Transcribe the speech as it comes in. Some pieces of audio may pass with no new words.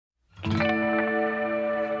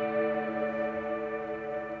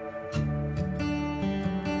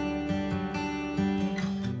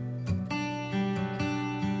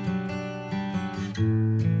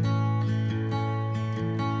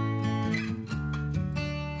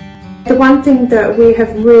The one thing that we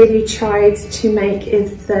have really tried to make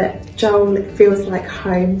is that Joel feels like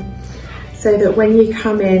home, so that when you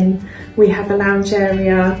come in we have a lounge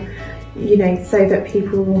area, you know, so that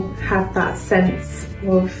people have that sense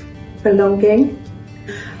of belonging.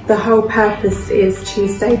 The whole purpose is to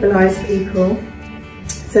stabilise people,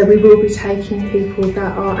 so we will be taking people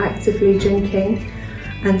that are actively drinking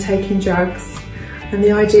and taking drugs, and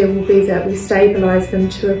the idea will be that we stabilise them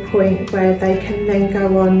to a point where they can then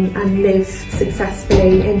go on and live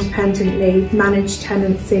successfully, independently, manage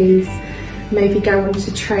tenancies, maybe go on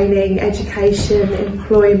to training, education,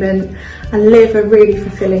 employment, and live a really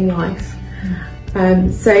fulfilling life.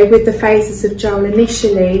 So with the phases of Joel,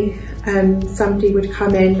 initially somebody would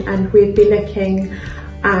come in and we'd be looking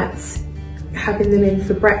at having them in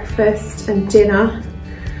for breakfast and dinner,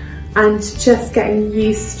 and just getting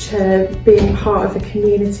used to being part of a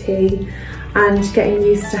community and getting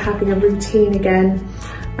used to having a routine again.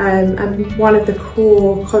 And one of the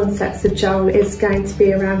core concepts of Joel is going to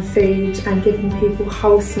be around food and giving people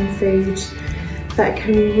wholesome food that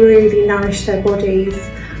can really nourish their bodies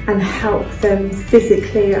and help them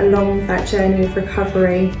physically along that journey of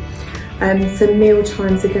recovery. So meal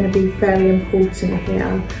times are going to be very important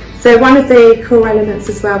here. So one of the core elements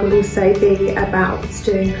as well will also be about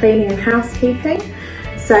doing cleaning and housekeeping.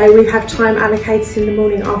 So we have time allocated in the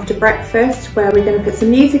morning after breakfast where we're going to put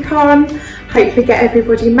some music on, hopefully get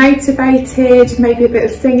everybody motivated, maybe a bit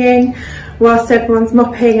of singing whilst everyone's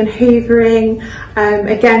mopping and hoovering,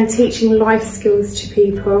 again teaching life skills to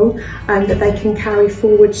people that they can carry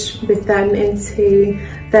forward with them into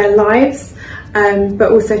their lives.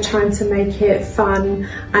 But also trying to make it fun,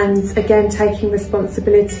 and again taking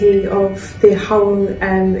responsibility of the whole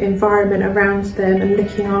environment around them and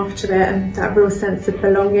looking after it, and that real sense of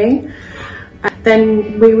belonging.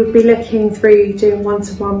 Then we would be looking through doing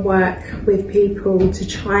one-to-one work with people to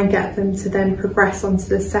try and get them to then progress onto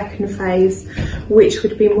the second phase, which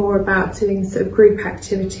would be more about doing sort of group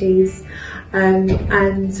activities.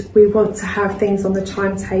 And we want to have things on the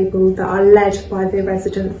timetable that are led by the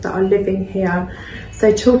residents that are living here.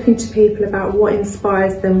 So talking to people about what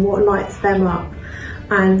inspires them, what lights them up,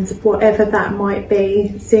 and whatever that might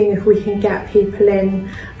be, seeing if we can get people in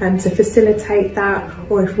to facilitate that,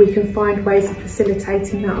 or if we can find ways of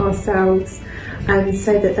facilitating that ourselves,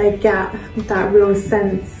 so that they get that real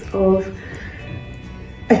sense of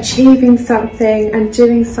achieving something and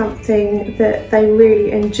doing something that they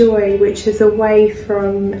really enjoy, which is away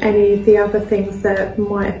from any of the other things that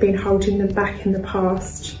might have been holding them back in the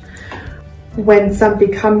past. When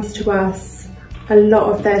somebody comes to us, a lot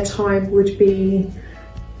of their time would be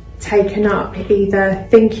taken up either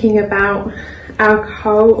thinking about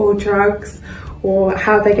alcohol or drugs, or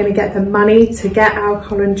how they're going to get the money to get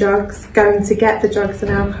alcohol and drugs, going to get the drugs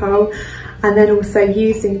and alcohol, and then also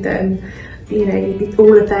using them. You know,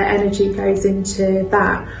 all of their energy goes into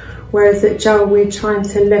that. Whereas at Joel, we're trying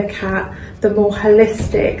to look at the more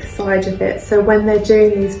holistic side of it. So when they're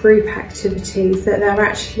doing these group activities, that they're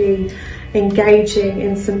actually engaging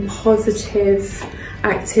in some positive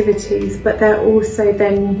activities, but they're also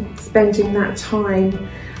then spending that time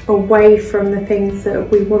away from the things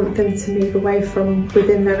that we want them to move away from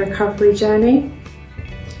within their recovery journey.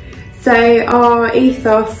 So our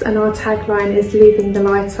ethos and our tagline is leaving the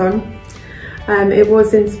light on. It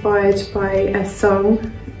was inspired by a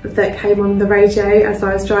song that came on the radio as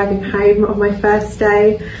I was driving home on my first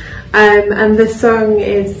day, and the song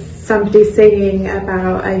is somebody singing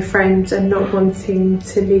about a friend and not wanting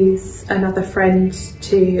to lose another friend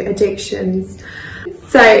to addictions.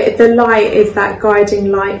 So the light is that guiding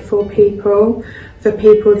light for people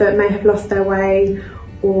that may have lost their way,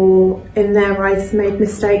 or in their eyes made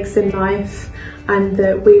mistakes in life, and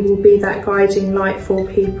that we will be that guiding light for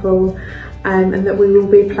people. And that we will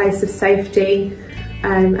be a place of safety,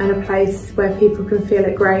 and a place where people can feel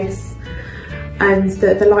at grace, and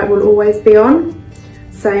that the light will always be on.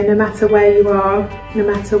 So no matter where you are, no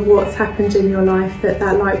matter what's happened in your life,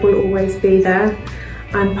 that light will always be there.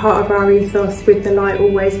 And part of our ethos with the light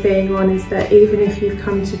always being on is that even if you've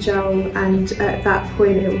come to Joel and at that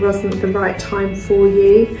point it wasn't the right time for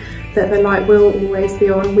you, that the light will always be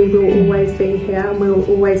on. We will always be here, and we will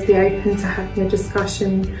always be open to having a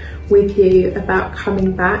discussion with you about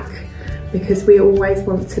coming back, because we always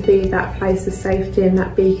want to be that place of safety and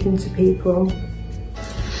that beacon to people.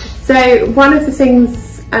 So one of the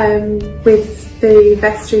things with the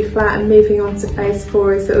vestry flat and moving on to phase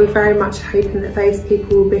 4 is that we're very much hoping that those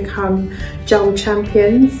people will become Joel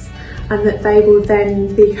champions, and that they will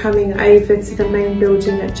then be coming over to the main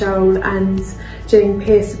building at Joel and doing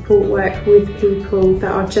peer support work with people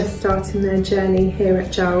that are just starting their journey here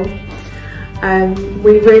at Joel.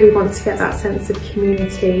 We really want to get that sense of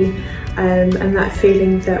community and that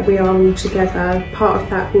feeling that we are all together. Part of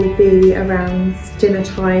that will be around dinner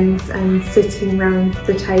times and sitting around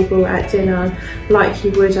the table at dinner like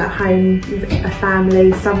you would at home with a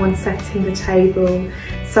family, someone setting the table,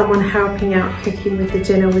 someone helping out cooking with the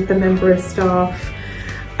dinner with the member of staff.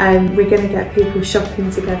 We're going to get people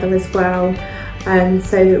shopping together as well,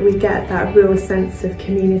 so that we get that real sense of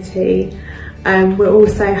community. We're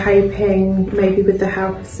also hoping, maybe with the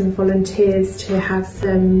help of some volunteers, to have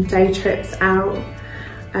some day trips out.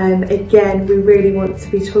 Again, we really want to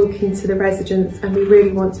be talking to the residents and we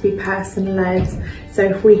really want to be person-led. So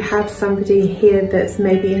if we have somebody here that's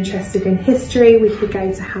maybe interested in history, we could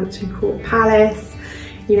go to Hampton Court Palace.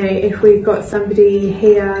 You know, if we've got somebody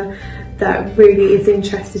here that really is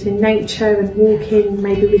interested in nature and walking,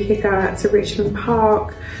 maybe we could go out to Richmond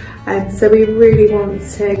Park. So we really want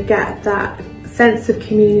to get that sense of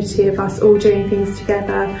community of us all doing things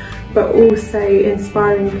together, but also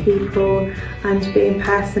inspiring people and being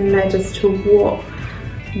person-led as to what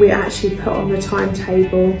we actually put on the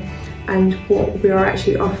timetable and what we are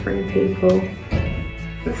actually offering people.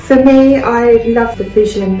 For me, I love the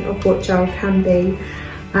vision of what Joel can be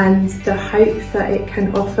and the hope that it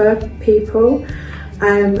can offer people,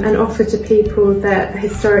 and offer to people that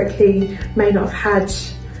historically may not have had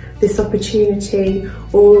this opportunity,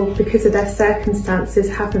 or because of their circumstances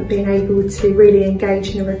haven't been able to really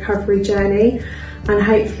engage in a recovery journey. And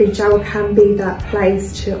hopefully Joel can be that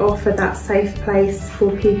place to offer that safe place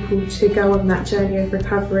for people to go on that journey of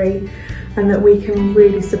recovery, and that we can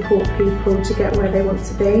really support people to get where they want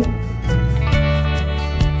to be.